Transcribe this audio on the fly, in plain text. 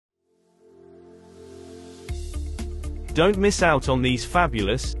Don't miss out on these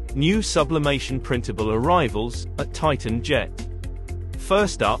fabulous, new sublimation printable arrivals at Titan Jet.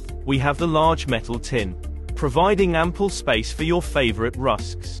 First up, we have the large metal tin, providing ample space for your favorite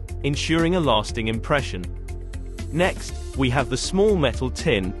rusks, ensuring a lasting impression. Next, we have the small metal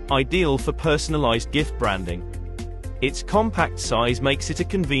tin, ideal for personalized gift branding. Its compact size makes it a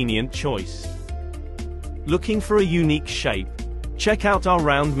convenient choice. Looking for a unique shape? Check out our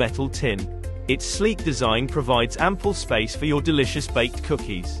round metal tin. Its sleek design provides ample space for your delicious baked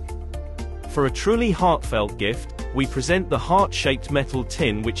cookies. For a truly heartfelt gift, we present the heart-shaped metal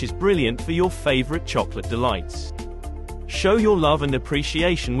tin, which is brilliant for your favorite chocolate delights. Show your love and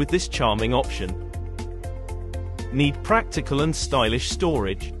appreciation with this charming option. Need practical and stylish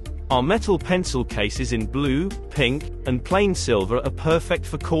storage? Our metal pencil cases in blue, pink, and plain silver are perfect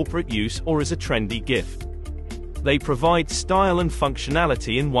for corporate use or as a trendy gift. They provide style and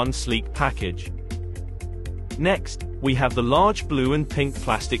functionality in one sleek package. Next, we have the large blue and pink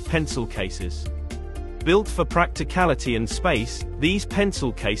plastic pencil cases. Built for practicality and space, these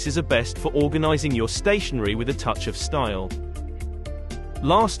pencil cases are best for organizing your stationery with a touch of style.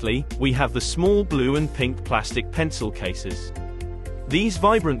 Lastly, we have the small blue and pink plastic pencil cases. These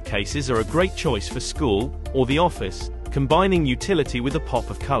vibrant cases are a great choice for school or the office, combining utility with a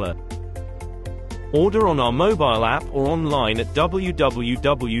pop of color. Order on our mobile app or online at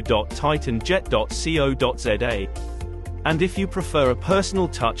www.titanjet.co.za. And if you prefer a personal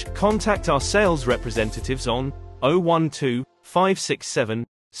touch, contact our sales representatives on 012 567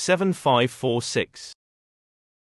 7546.